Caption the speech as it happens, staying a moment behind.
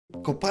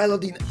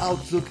Copilot in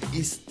Outlook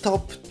is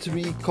top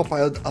 3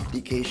 Copilot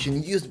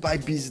application used by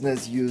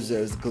business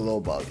users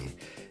globally.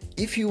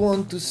 If you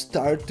want to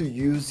start to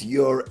use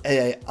your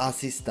AI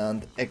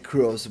assistant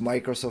across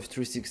Microsoft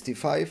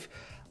 365,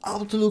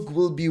 Outlook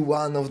will be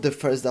one of the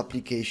first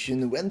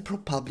applications when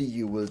probably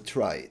you will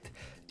try it.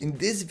 In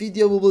this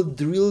video we will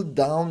drill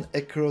down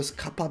across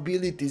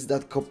capabilities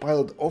that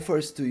Copilot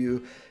offers to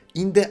you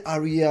in the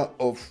area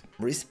of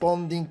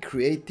responding,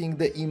 creating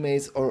the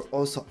emails, or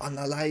also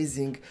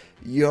analyzing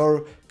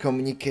your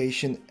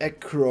communication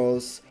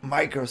across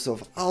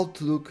Microsoft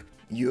Outlook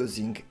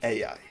using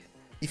AI.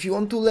 If you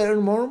want to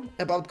learn more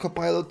about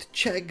Copilot,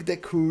 check the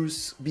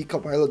course Be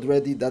Copilot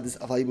Ready that is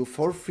available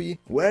for free,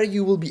 where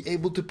you will be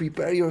able to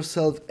prepare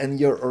yourself and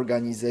your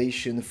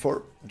organization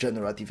for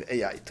generative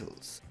AI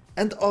tools.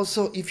 And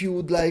also, if you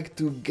would like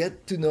to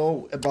get to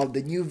know about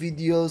the new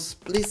videos,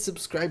 please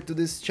subscribe to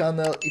this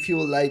channel. If you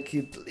will like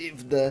it,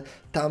 leave the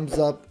thumbs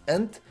up,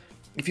 and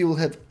if you will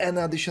have any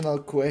additional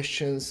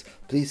questions,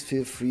 please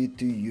feel free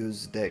to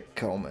use the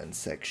comment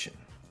section.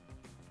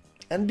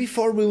 And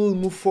before we will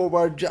move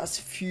forward,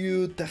 just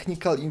few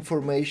technical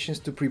informations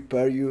to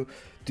prepare you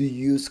to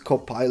use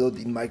Copilot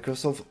in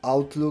Microsoft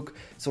Outlook.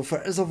 So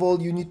first of all,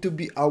 you need to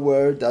be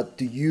aware that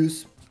to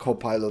use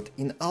Copilot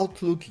in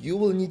Outlook, you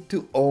will need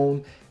to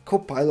own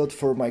Copilot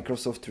for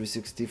Microsoft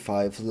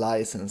 365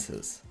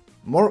 licenses.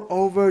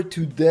 Moreover,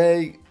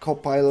 today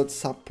Copilot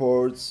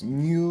supports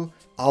new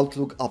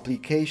Outlook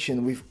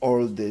application with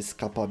all these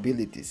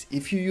capabilities.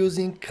 If you're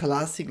using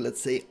classic,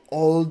 let's say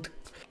old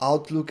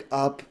Outlook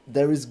app,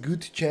 there is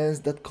good chance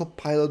that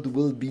Copilot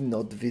will be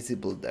not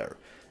visible there.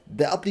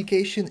 The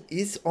application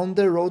is on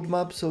the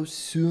roadmap, so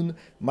soon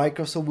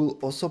Microsoft will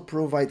also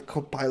provide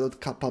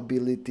Copilot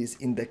capabilities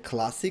in the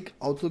classic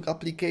Outlook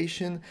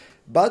application,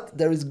 but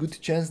there is good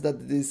chance that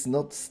it is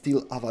not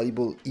still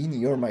available in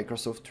your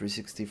Microsoft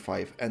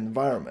 365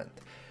 environment.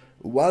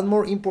 One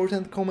more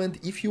important comment: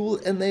 if you will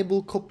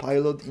enable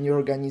Copilot in your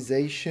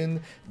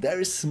organization, there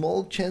is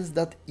small chance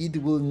that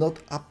it will not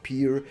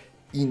appear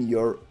in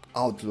your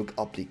Outlook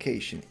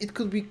application. It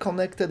could be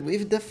connected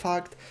with the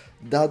fact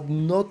that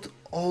not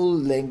all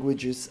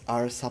languages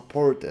are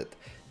supported.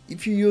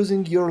 If you're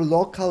using your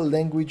local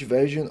language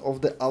version of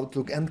the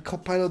Outlook and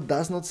Copilot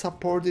does not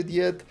support it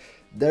yet,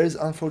 there is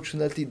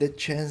unfortunately the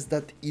chance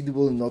that it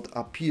will not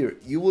appear.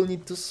 You will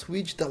need to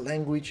switch the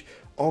language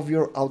of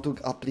your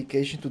Outlook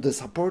application to the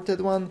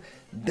supported one,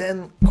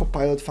 then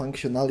Copilot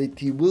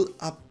functionality will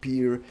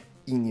appear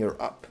in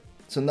your app.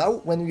 So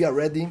now when we are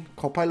ready,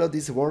 Copilot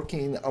is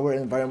working in our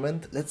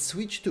environment, let's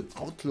switch to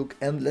Outlook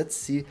and let's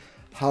see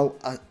how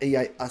an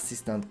AI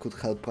assistant could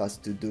help us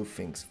to do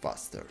things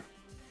faster.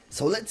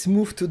 So let's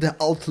move to the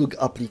Outlook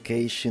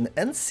application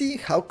and see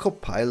how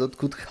Copilot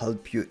could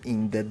help you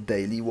in the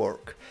daily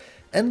work.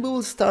 And we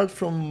will start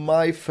from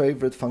my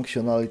favorite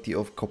functionality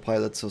of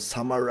Copilot, so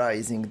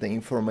summarizing the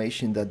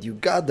information that you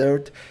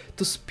gathered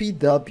to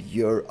speed up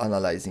your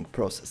analyzing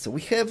process. So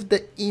we have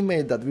the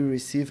email that we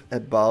receive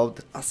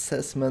about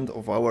assessment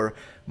of our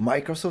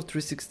Microsoft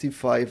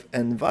 365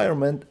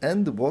 environment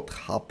and what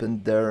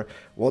happened there,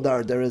 what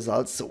are the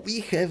results. So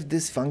we have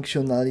this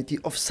functionality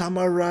of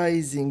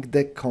summarizing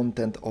the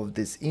content of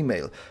this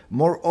email.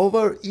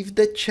 Moreover, if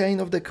the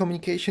chain of the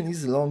communication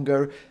is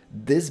longer,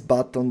 this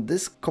button,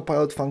 this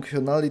Copilot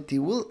functionality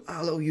will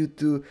allow you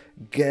to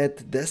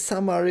get the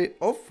summary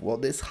of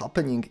what is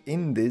happening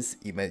in this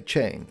email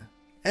chain.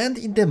 And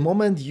in the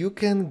moment you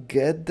can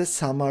get the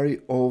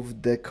summary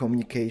of the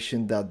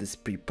communication that is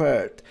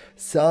prepared,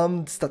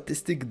 some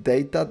statistic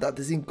data that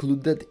is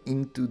included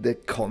into the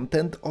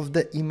content of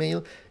the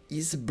email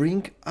is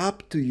bring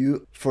up to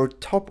you for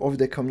top of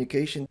the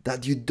communication,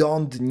 that you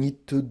don't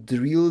need to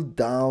drill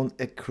down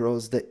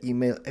across the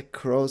email,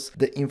 across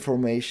the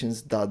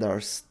informations that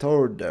are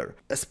stored there.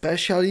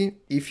 Especially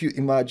if you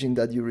imagine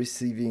that you're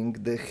receiving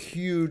the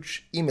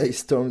huge email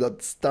storm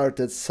that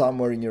started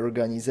somewhere in your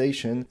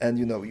organization and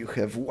you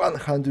have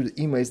 100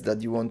 emails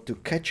that you want to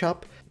catch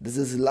up. This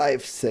is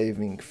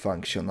life-saving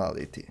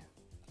functionality.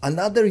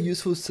 Another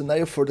useful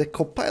scenario for the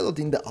Copilot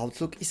in the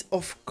Outlook is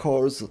of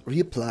course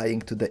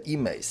replying to the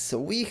emails. So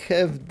we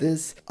have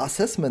this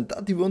assessment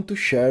that we want to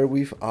share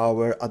with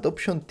our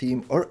adoption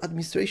team or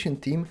administration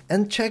team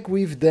and check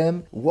with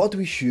them what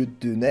we should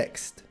do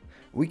next.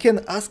 We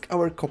can ask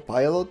our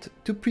Copilot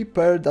to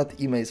prepare that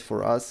emails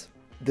for us.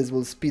 This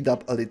will speed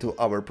up a little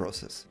our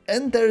process.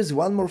 And there is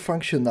one more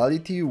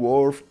functionality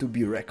worth to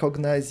be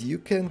recognized. You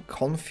can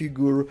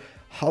configure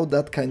how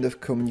that kind of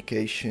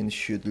communication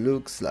should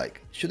look like.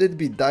 Should it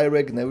be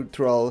direct,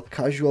 neutral,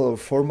 casual, or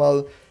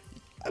formal?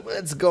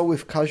 Let's go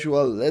with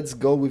casual, let's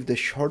go with the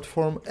short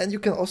form, and you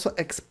can also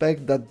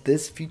expect that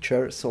this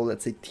feature, so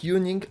let's say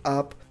tuning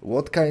up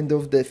what kind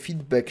of the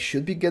feedback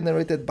should be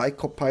generated by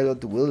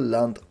Copilot, will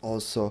land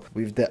also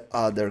with the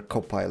other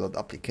Copilot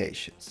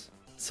applications.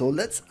 So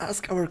let's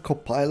ask our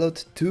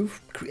Copilot to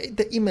create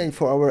the email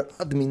for our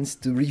admins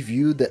to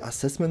review the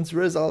assessment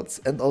results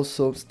and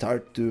also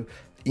start to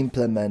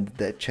implement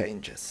the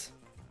changes.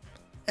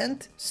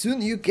 And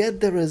soon you get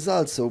the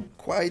results, so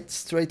quite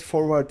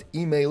straightforward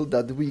email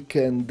that we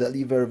can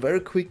deliver very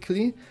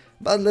quickly,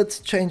 but let's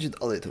change it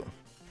a little.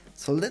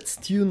 So let's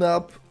tune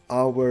up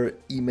our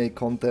email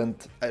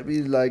content. I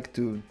really like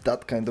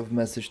that kind of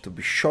message to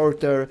be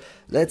shorter.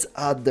 Let's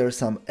add there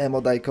some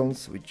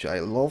emoticons, which I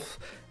love,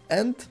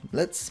 and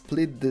let's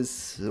split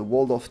this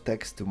wall of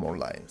text to more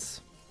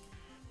lines.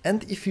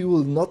 And if you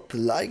will not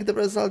like the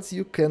results,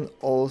 you can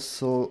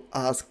also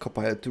ask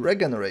Copilot to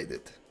regenerate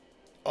it.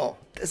 Oh,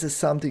 this is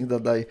something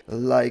that I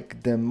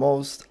like the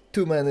most.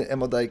 Too many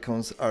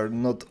emoticons are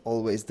not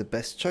always the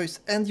best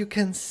choice, and you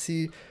can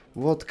see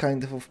what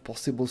kind of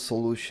possible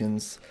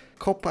solutions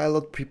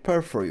Copilot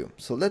prepare for you.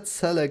 So let's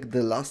select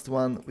the last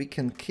one, we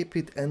can keep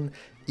it, and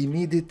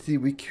immediately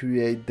we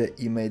create the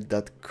email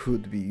that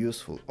could be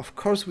useful. Of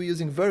course, we're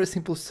using very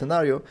simple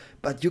scenario,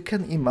 but you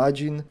can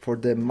imagine for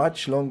the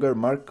much longer,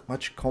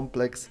 much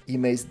complex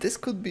emails, this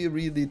could be a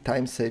really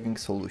time-saving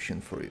solution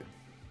for you.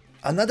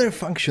 Another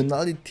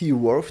functionality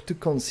worth to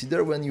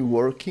consider when you're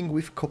working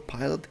with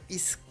Copilot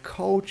is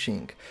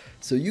coaching.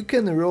 So you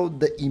can write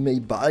the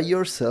email by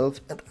yourself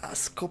and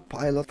ask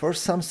Copilot for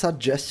some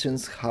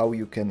suggestions how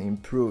you can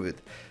improve it.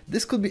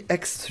 This could be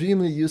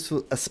extremely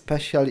useful,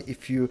 especially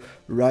if you're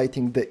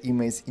writing the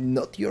emails in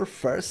not your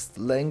first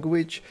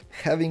language.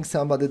 Having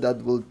somebody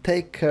that will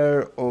take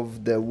care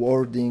of the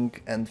wording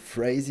and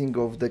phrasing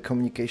of the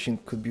communication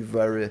could be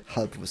very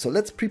helpful. So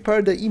let's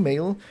prepare the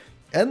email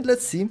and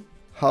let's see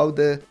how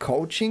the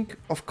coaching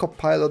of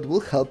Copilot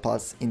will help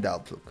us in the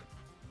Outlook.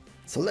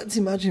 So let's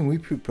imagine we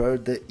prepare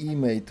the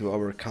email to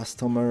our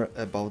customer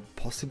about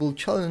possible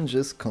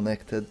challenges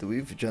connected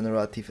with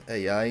generative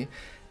AI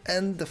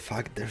and the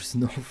fact there's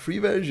no free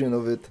version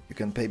of it. You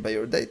can pay by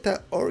your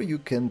data or you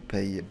can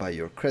pay by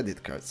your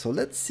credit card. So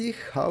let's see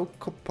how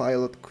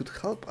Copilot could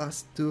help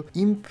us to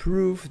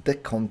improve the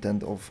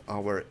content of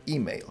our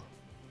email.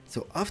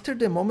 So after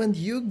the moment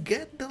you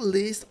get the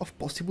list of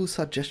possible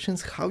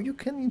suggestions how you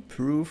can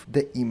improve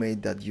the email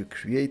that you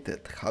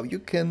created, how you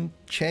can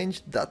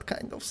change that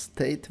kind of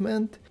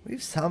statement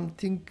with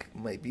something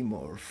maybe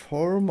more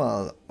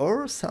formal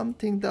or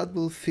something that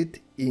will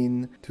fit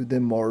into the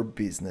more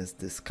business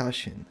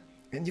discussion.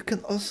 And you can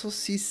also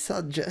see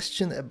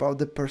suggestion about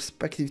the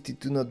perspective to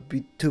do not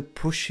be too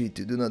pushy,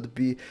 to do not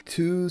be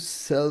too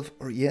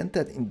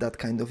self-oriented in that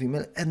kind of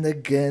email. And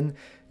again,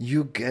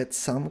 you get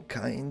some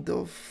kind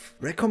of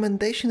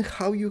recommendation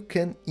how you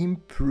can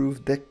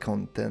improve the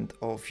content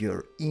of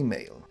your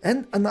email.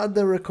 And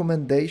another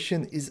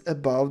recommendation is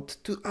about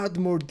to add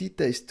more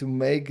details to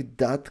make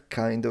that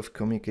kind of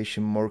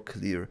communication more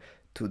clear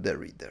to the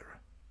reader.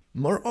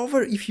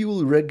 Moreover, if you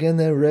will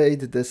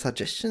regenerate the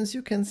suggestions,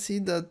 you can see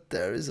that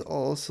there is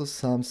also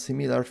some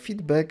similar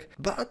feedback,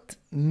 but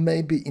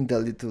maybe in a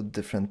little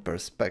different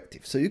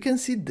perspective. So you can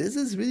see this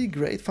is really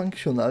great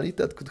functionality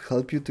that could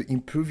help you to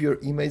improve your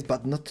emails,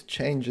 but not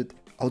change it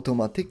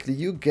automatically.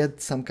 You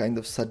get some kind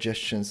of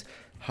suggestions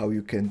how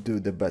you can do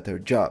the better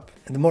job.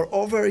 And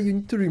moreover, you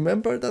need to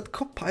remember that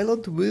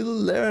Copilot will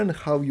learn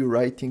how you're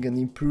writing and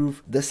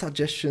improve the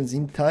suggestions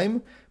in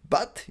time,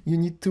 but you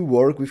need to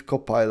work with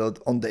Copilot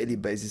on daily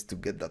basis to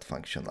get that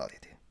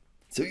functionality.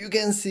 So you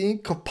can see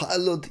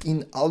Copilot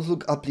in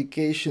Outlook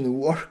application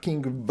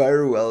working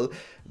very well.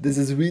 This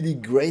is really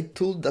great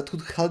tool that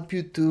would help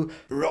you to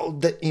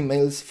write the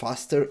emails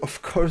faster.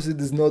 Of course,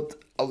 it is not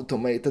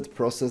automated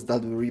process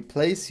that will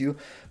replace you,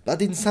 but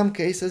in some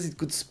cases it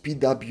could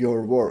speed up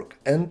your work.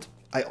 And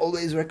I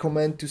always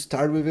recommend to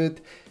start with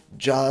it.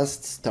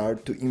 Just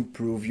start to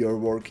improve your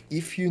work.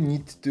 If you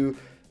need to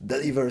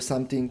deliver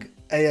something,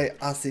 AI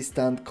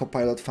assistant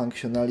Copilot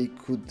functionality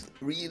could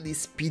really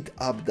speed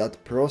up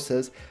that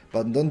process,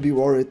 but don't be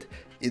worried,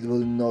 it will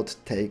not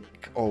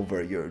take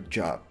over your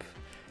job.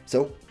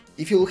 So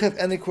if you have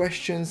any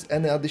questions,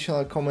 any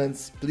additional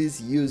comments, please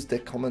use the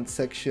comment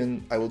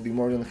section. I will be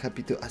more than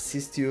happy to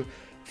assist you.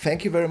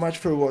 Thank you very much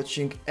for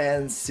watching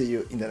and see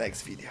you in the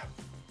next video.